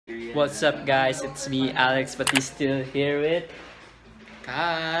What's up, guys? It's me, Alex Batistil, here with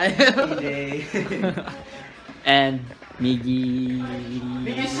Hi! and Miggy.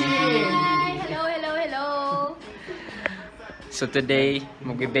 Hi! Hello, hello, hello! So today,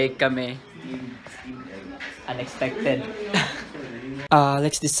 mag-bake kami. Unexpected.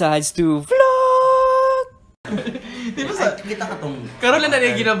 Alex decides to vlog! Di ba sa... Kita ka tong... Karoon lang na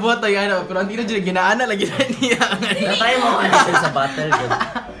niya ginabuhat tayo ano, pero hindi na dyan ginaana lagi na niya. Natry mo ka sa battle good.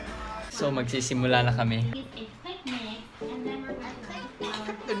 So magsisimula na kami.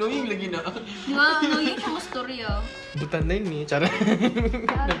 Annoying lagi na. Nga, annoying siya mo story ah. Butan na yun eh, tsara.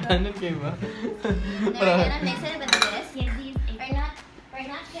 Butanan kayo ba? Never gonna mix it with this. We're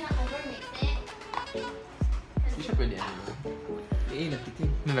not gonna overmix it. Hindi siya pwede ano. Natitin.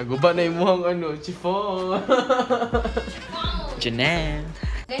 Naguba na yung muhang ano, chiffon. Janelle.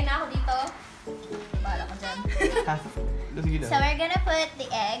 Gaya na ako dito. Bahala ko dyan. Sige na. So we're gonna put the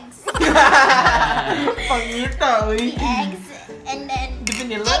eggs. Pangita, uy. The eggs and then The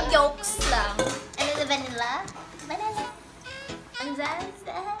vanilla? egg yolks lang. And then the vanilla. Vanilla. And then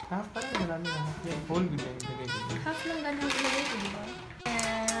Parang marami na. Yan, whole good na yung half lang ganun ilagay ko, diba?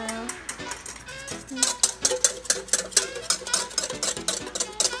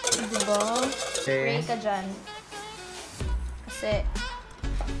 Diba? Pray ka dyan. Kasi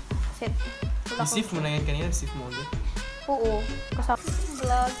wala ko. Sif mo na yan kanina, sif mo ulit. Oo. Kasama.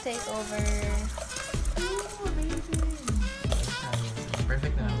 Vlog take over.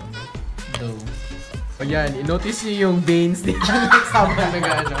 Perfect na naman. Dough. O yan, i-notice niyo yung veins ni Alex habang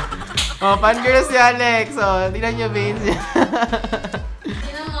nag-ano. Oh, fan-girl si Alex. Oh, tingnan niyo veins niya.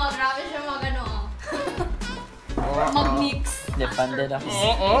 Tingnan mo, grabe siya mag-ano. Mag-mix. Depended ako.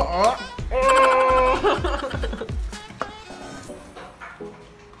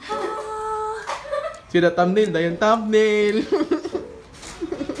 Sila thumbnail, dahil thumbnail.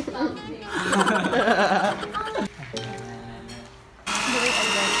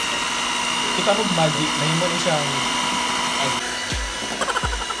 Kita mo magic, nahimo na siyang egg.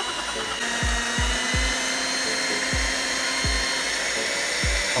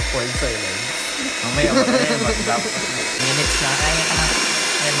 Awkward silence. Mamaya ako tayo mag-drop. Minutes na kaya ka na.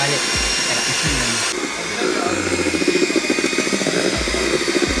 Ay, mali. Kaya isinan.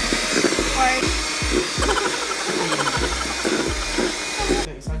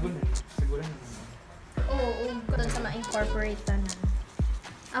 Oo, doon sa ma-incorporate na.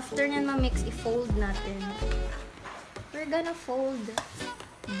 After nyan ma-mix, i-fold natin. We're gonna fold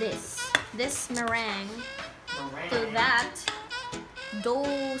this meringue to that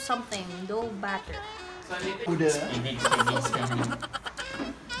dough something, dough batter.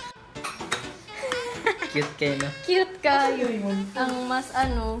 Cute kayo, no? Cute kayo. Ang mas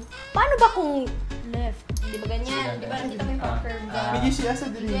ano, paano ba kung left? Di ba ganyan? Di ba nakita mo yung curve ba? Bigay siya asa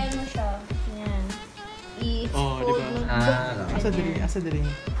dali. Ganyan mo siya. Yan. Oh, I-fold di ba? mo. Asa dali, asa dali.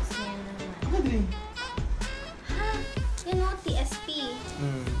 Yan na naman. Asa dali. Ha? Yan o, TSP.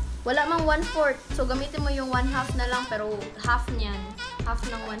 Wala mang 1/4. So, gamitin mo yung 1/2 na lang, pero half niyan. Half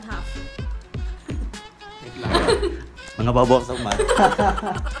ng 1/2. Wait lang. Mga babaw sa umat.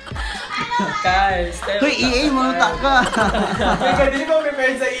 Guys, tayo. Hoy, EA mo na ka. May kadili ko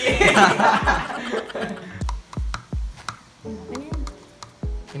prepared sa EA. Ganyan.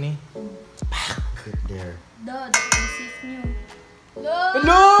 Kini. Sit there. Dod, yung safe niyo.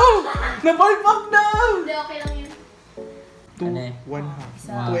 Hello! Napalpak na! Hindi, okay lang yun. 2, Ano eh? 1/2.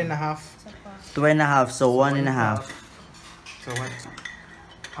 2.5. 2.5, so 1.5. So what?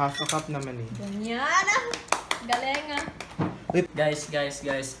 Half a cup naman eh. Ganyan ah. Galing ah. Guys.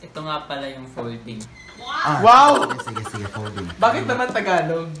 Ito nga pala yung folding. Wow! Sige, folding. Bakit naman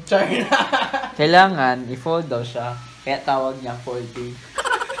Tagalog? China. Kailangan i-fold daw siya. Kaya tawag niya folding.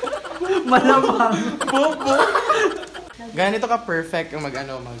 Malamang. Bobo! Ganito ka perfect ang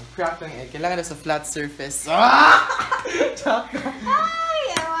mag-crack ng egg. Kailangan na sa flat surface. Ah! Tsaka. Ay,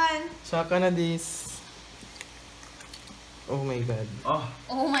 ewan. Tsaka na this. Oh my God.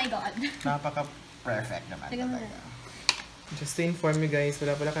 Oh my God. Napaka-perfect naman Tignan mo talaga. Just to inform you guys,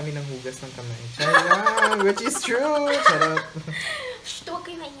 wala pala kami ng hugas ng kamay. Charot! Which is true! Charot! Shh, huwag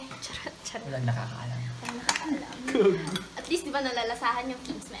kayo maingay. Charot. Walang nakakaalam. Ang nakakaalam. At least, di ba nalalasahan yung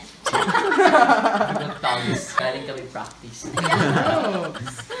Kingsman? Ibang tawis. Galing kami practice.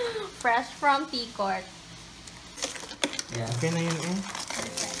 Fresh from T-Court. Yeah. Okay na yun eh.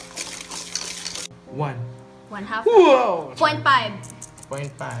 1. 1/2. Wow! 0.5.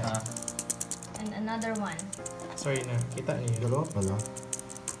 0.5. And another one. Sorry na, kita niyo. Dalawa pala.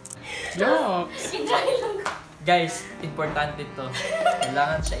 Jokes! I-dry lang ko. Guys, importante to.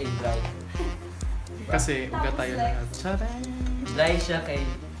 Kailangan siya i-dry. Kasi uga tayo lahat. Charay! Dry siya kay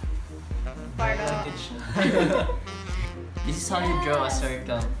para... This is how you draw a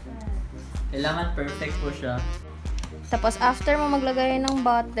circle. Kailangan perfect po siya. Tapos after mo maglagay ng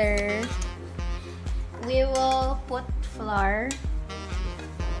butter, we will put flour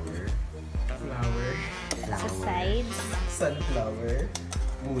Flower. sa sides. Sunflower.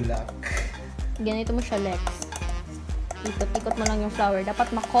 Bulak. Ganito mo siya, Lex. Ikot-ikot mo lang yung flour. Dapat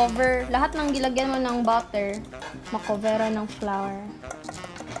makover. Lahat ng gilagyan mo ng butter, makovera ng flour.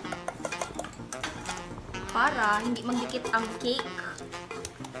 Para hindi magdikit ang cake.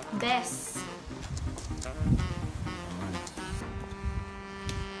 Best.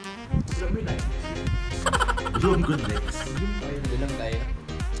 Zoom good Lex. Ayun lang tayo.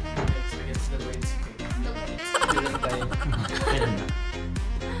 Against the white cake. Yun lang tayo. Ayun na.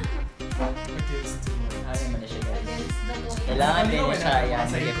 Against the white. Ano man na siya guys. Against the dough. Kailangan din niya siya yan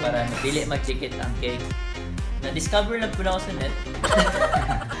sige, para dili magdikit ang cake. Na-discover lang po na ako sa net.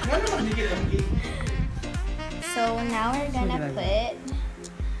 Ano magdikit ang cake? So now we're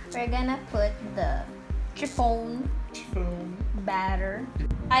gonna put the chiffon batter.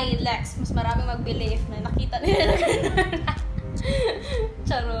 Ay, Lex, mas maraming mag-believe na nakita nila na gano'n.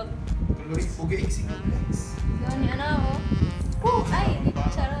 Charot. Tuloy, pugay single Lex. Yan na, oh. Oh, ay,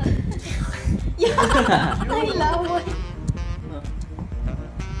 charot. Yan, ay, laway.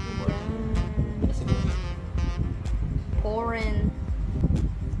 Foreign.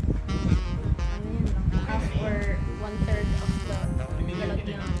 Ano yan lang? Half or 1/3 of the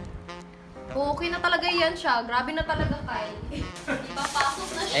lalagyan. Oh, okay na talaga yan siya. Grabe na talaga, Kyle. Ipapasok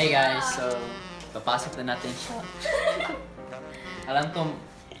na siya. Hey guys, so papasok na natin siya. Alam ko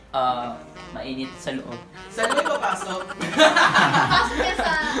mainit sa loob. Saan mo papasok? Pasok ka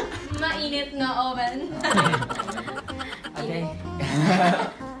sa mainit na oven. Okay.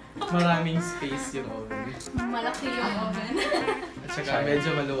 Maraming space yung oven. Malaki yung oven. At saka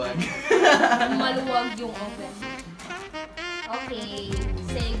medyo maluwag. Maluwag yung oven. Okay,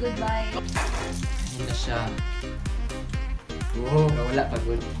 say goodbye. Hindi na siya. Wow, nawala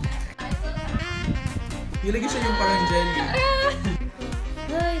pagod. Nilagay siya yung parang jelly.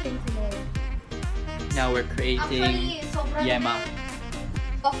 Ay, thank you, Lord. Now we're creating Actually, sobrang yema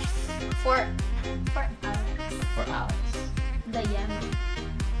of for Alex. for Alex. The yema.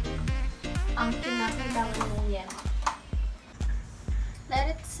 Ang kinakailangan ng yema.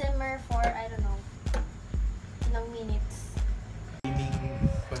 Let it simmer for, I don't know, ilang minutes.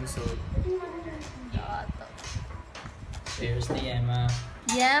 Gaming console. Here's the yema.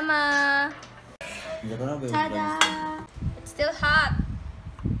 Yema! Hindi ko na ba yung Tada! It's still hot.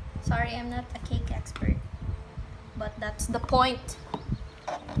 Sorry, I'm not a cake expert. But that's the point.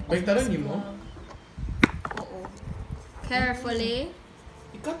 Baliktaran niyo mo? Oo. Carefully.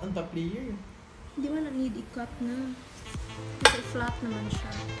 Ikat ang top layer. Hindi mo na need i-cut na. Kasi flat naman siya.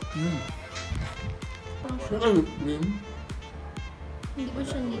 Hindi mo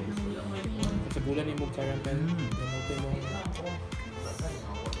siya need ng whipped cream. Sa bulan ni mo caramel. Gano'n mo.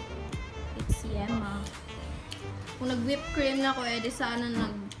 It's yema. Kung nag-whipped cream na ako, edi sana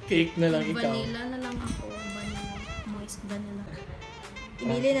Cake na lang ikaw. vanilla na lang ako. Vanilla. Moist vanilla.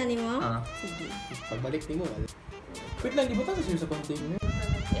 Ibili na ni mo? Sige. Pagbalik ni mo, wala. Wait lang, di ba tayo sa container?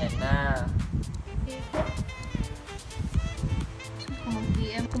 Yan na. Kung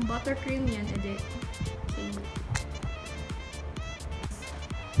mag-DM, kung buttercream yan, edi. Okay.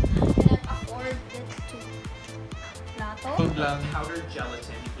 Cannot afford it to plato. Huwag lang. Powdered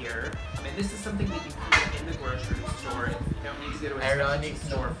gelatin here. I mean, this is something that you can get in the grocery store. You don't need to go to a Ironic, specialty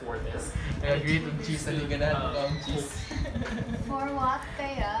store for this. I agree with cheese na liganan. Ang cheese. For what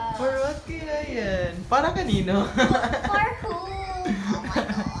kaya? For what kaya yan? Para kanino? For who? Oh my god.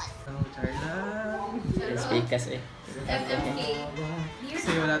 Oh, Charla. It's fake kasi. MMK. Kasi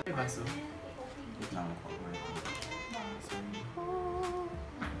wala tayo baso.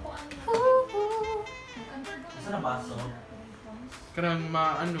 Saan na baso? Karang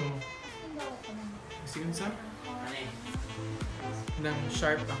maano. Sige sa? Ano eh? Nang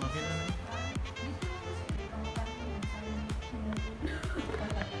sharp ako. Kailangan.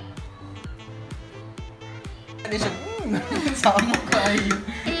 Ano siya? Sama kayo.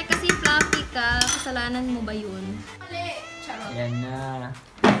 Eh, kasi fluffy ka. Kasalanan mo ba yun? Mali! Charot. Yan na.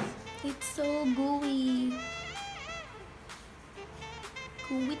 It's so gooey.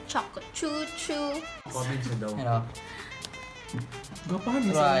 Gooey chocolate. Choo-choo. Comment siya daw. Ano? Gapahan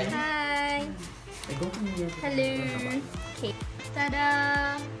mo Try. sa... Hi! Ay, go kung yung... Hello! Okay. Tada!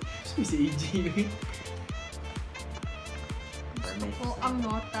 Si AJ. Gusto ko ang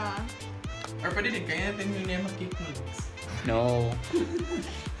nota. Or pwede din, kaya natin yung nema cake mo, Lex. No.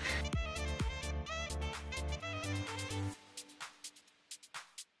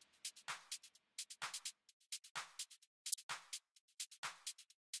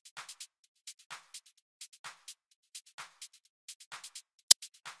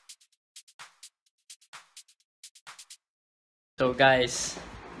 So guys,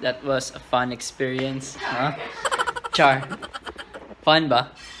 that was a fun experience. Huh? Char. Fun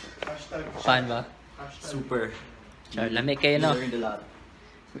ba? Fun ba? Super. Char, lamig kayo no? Learned a lot.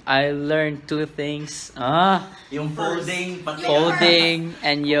 I learned 2 things. Yung folding, pati Folding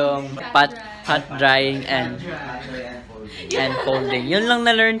and yung pat drying and folding. Yun lang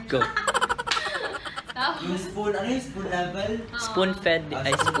na-learn ko. Yung spoon, ano yung spoon level? Spoon fed.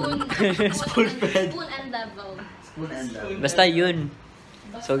 Ay, spoon. Spoon and level. Spoon and level. Basta yun.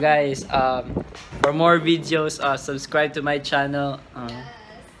 So guys, for more videos, subscribe to my channel.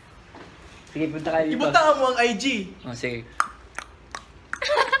 Sige, punta kayo dito. Ibutaan mo ang IG. Oh, sige.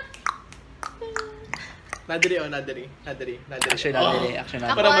 Nadiri. Action nadiri.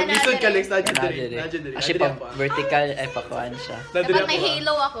 Ako, Para mag-isod ka, Lex. Nadiri. Nadiri. Actually, pag vertical, ay pakuan siya. Dapat may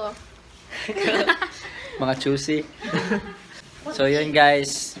halo ako. Mga choosy. So yun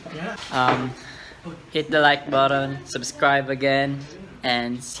guys. Hit the like button, subscribe again,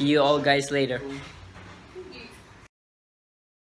 and see you all guys later.